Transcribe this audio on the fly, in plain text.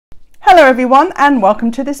Hello everyone and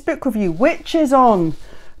welcome to this book review, which is on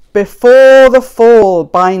Before the Fall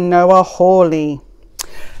by Noah Hawley.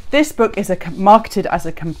 This book is marketed as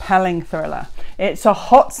a compelling thriller. It's a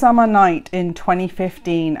hot summer night in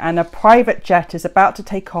 2015 and a private jet is about to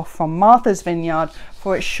take off from Martha's Vineyard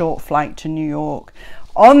for its short flight to New York.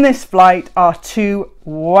 On this flight are two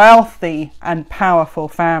wealthy and powerful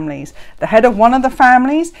families. The head of one of the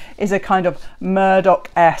families is a kind of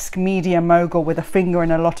Murdoch-esque media mogul with a finger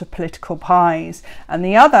in a lot of political pies. And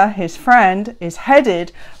the other, his friend, is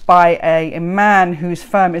headed by a man whose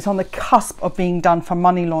firm is on the cusp of being done for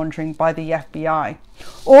money laundering by the FBI.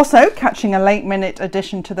 Also catching a late-minute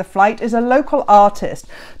addition to the flight is a local artist.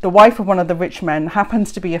 The wife of one of the rich men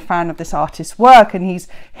happens to be a fan of this artist's work and he's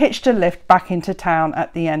hitched a lift back into town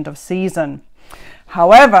at the end of season.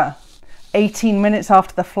 However, 18 minutes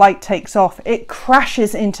after the flight takes off, it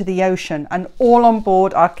crashes into the ocean and all on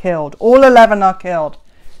board are killed. All 11 are killed,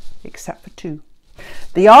 except for two.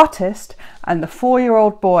 The artist and the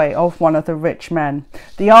 4-year-old boy of one of the rich men.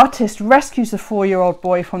 The artist rescues the 4-year-old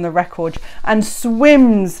boy from the wreckage and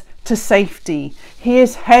swims to safety. He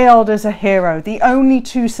is hailed as a hero, the only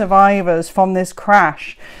two survivors from this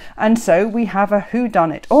crash. And so we have a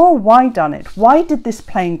whodunit or why done it? Why did this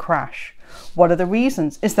plane crash? What are the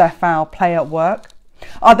reasons? Is there foul play at work?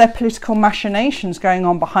 Are there political machinations going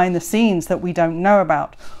on behind the scenes that we don't know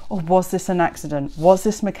about? Or was this an accident? Was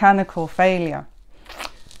this mechanical failure?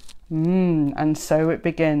 And so it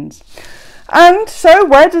begins. And so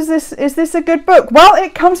where does is this a good book? Well,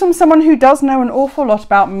 it comes from someone who does know an awful lot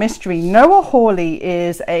about mystery. Noah Hawley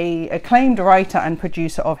is an acclaimed writer and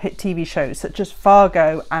producer of hit TV shows such as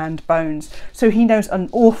Fargo and Bones. So he knows an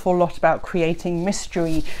awful lot about creating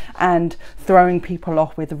mystery and throwing people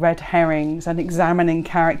off with red herrings and examining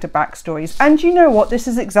character backstories. And you know what? This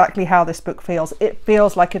is exactly how this book feels. It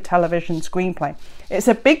feels like a television screenplay. It's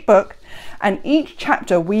a big book. And each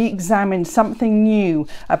chapter we examine something new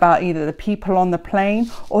about either the people on the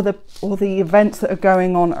plane or the events that are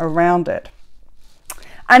going on around it.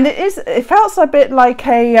 And it felt a bit like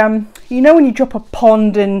a you know when you drop a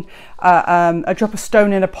pond in drop a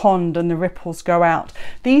stone in a pond and the ripples go out.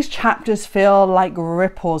 These chapters feel like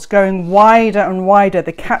ripples going wider and wider,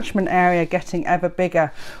 the catchment area getting ever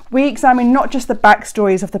bigger. We examine not just the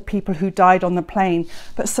backstories of the people who died on the plane,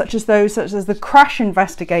 but such as the crash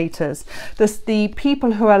investigators, the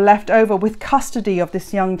people who are left over with custody of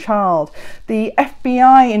this young child, the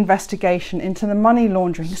FBI investigation into the money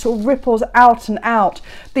laundering sort of ripples out and out,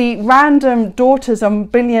 the random daughters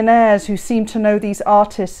of billionaires who seem to know these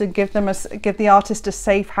artists and give the artist a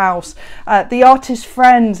safe house, the artist's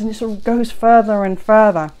friends, and it sort of goes further and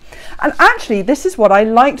further. And actually this is what I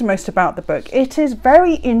liked most about the book. It is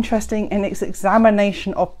very interesting in its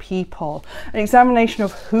examination of people, an examination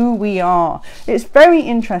of who we are. It's very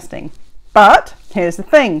interesting, but here's the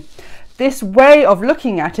thing. This way of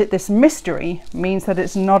looking at it, this mystery, means that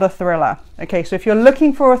it's not a thriller. Okay, so if you're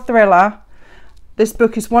looking for a thriller, this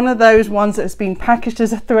book is one of those ones that has been packaged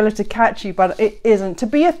as a thriller to catch you, but it isn't. To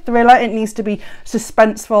be a thriller, it needs to be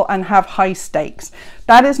suspenseful and have high stakes.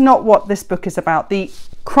 That is not what this book is about. The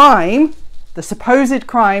crime, the supposed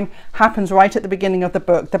crime, happens right at the beginning of the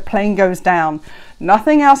book. The plane goes down.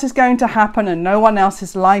 Nothing else is going to happen and no one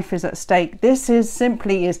else's life is at stake. This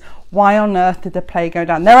simply is why on earth did the plane go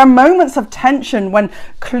down? There are moments of tension when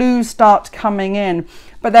clues start coming in,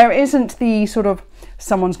 but there isn't the sort of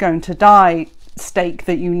someone's going to die stake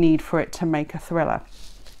that you need for it to make a thriller.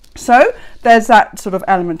 So there's that sort of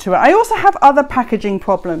element to it. I also have other packaging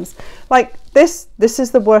problems. Like this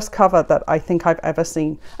is the worst cover that I think I've ever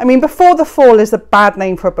seen. I mean, Before the Fall is a bad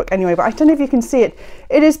name for a book anyway, but I don't know if you can see it.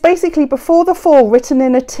 It is basically Before the Fall written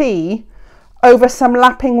in a T over some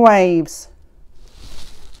lapping waves.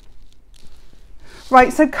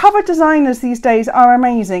 Right, so cover designers these days are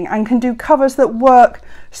amazing and can do covers that work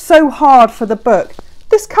so hard for the book.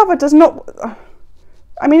 This cover does not,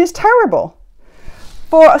 I mean, it's terrible.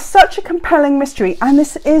 For such a compelling mystery, and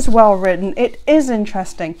this is well written, it is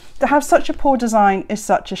interesting, to have such a poor design is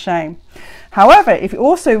such a shame. However, if you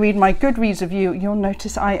also read my Goodreads review, you'll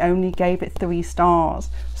notice I only gave it 3 stars.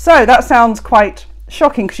 So that sounds quite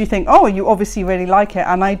shocking because you think, oh, you obviously really like it,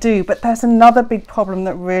 and I do, but there's another big problem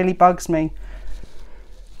that really bugs me.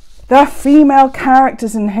 The female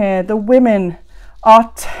characters in here, the women,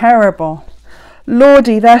 are terrible.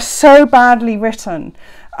 Lordy, they're so badly written.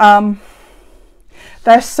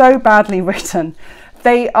 They're so badly written.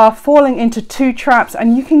 They are falling into 2 traps,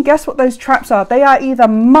 and you can guess what those traps are. They are either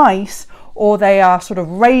mice or they are sort of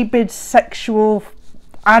rabid sexual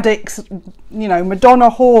addicts, you know,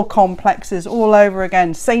 Madonna whore complexes all over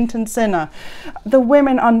again, saint and sinner. The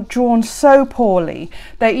women are drawn so poorly.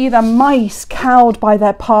 They're either mice cowed by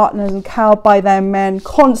their partners and cowed by their men,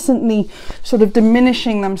 constantly sort of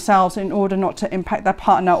diminishing themselves in order not to impact their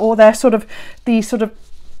partner, or they're sort of these sort of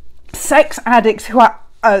sex addicts who are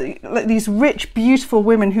like these rich, beautiful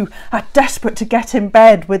women who are desperate to get in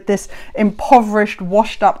bed with this impoverished,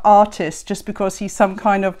 washed up artist just because he's some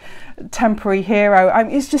kind of temporary hero. I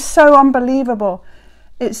mean, it's just so unbelievable.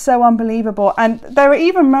 It's so unbelievable. And there are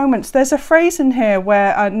even moments, there's a phrase in here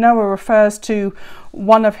where Noah refers to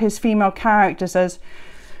one of his female characters as,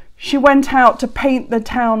 she went out to paint the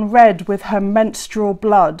town red with her menstrual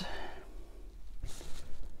blood.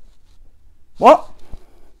 What?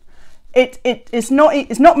 It's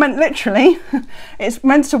not meant literally. It's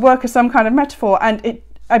meant to work as some kind of metaphor, and it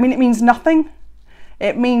means nothing.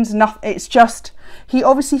 It means nothing. It's just, he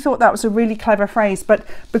obviously thought that was a really clever phrase, but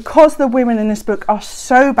because the women in this book are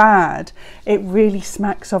so bad, it really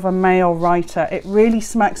smacks of a male writer. It really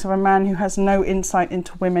smacks of a man who has no insight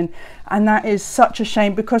into women, and that is such a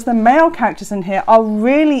shame, because the male characters in here are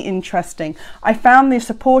really interesting. I found the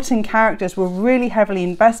supporting characters were really heavily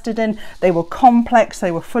invested in. They were complex,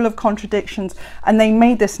 they were full of contradictions, and they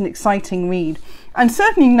made this an exciting read. And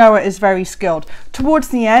certainly Noah is very skilled. Towards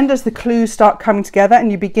the end, as the clues start coming together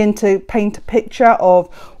and you begin to paint a picture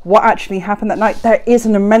of what actually happened that night, there is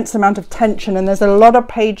an immense amount of tension and there's a lot of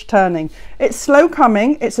page turning. It's slow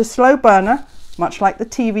coming, it's a slow burner, much like the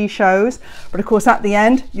TV shows, but of course at the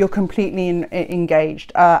end you're completely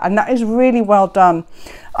engaged, and that is really well done.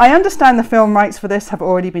 I understand the film rights for this have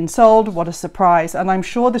already been sold. What a surprise, and I'm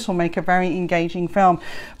sure this will make a very engaging film,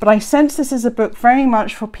 but I sense this is a book very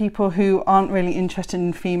much for people who aren't really interested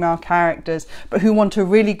in female characters but who want a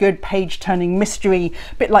really good page turning mystery,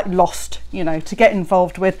 a bit like Lost, you know, to get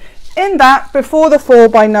involved with. In that, Before the Fall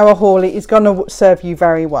by Noah Hawley is going to serve you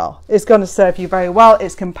very well. It's going to serve you very well.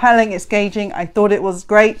 It's compelling, it's engaging. I thought it was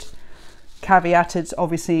great. Caveat, it's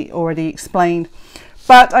obviously already explained.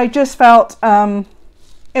 But I just felt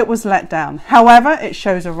it was let down. However, it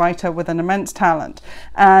shows a writer with an immense talent.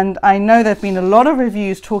 And I know there have been a lot of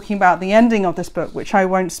reviews talking about the ending of this book, which I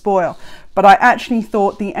won't spoil. But I actually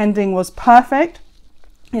thought the ending was perfect,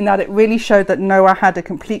 in that it really showed that Noah had a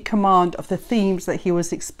complete command of the themes that he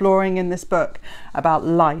was exploring in this book about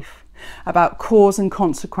life, about cause and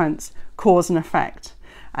consequence, cause and effect,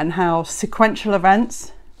 and how sequential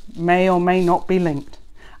events may or may not be linked.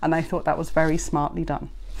 And I thought that was very smartly done.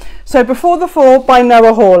 So Before the Fall by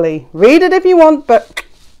Noah Hawley. Read it if you want, but,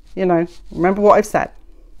 you know, remember what I've said.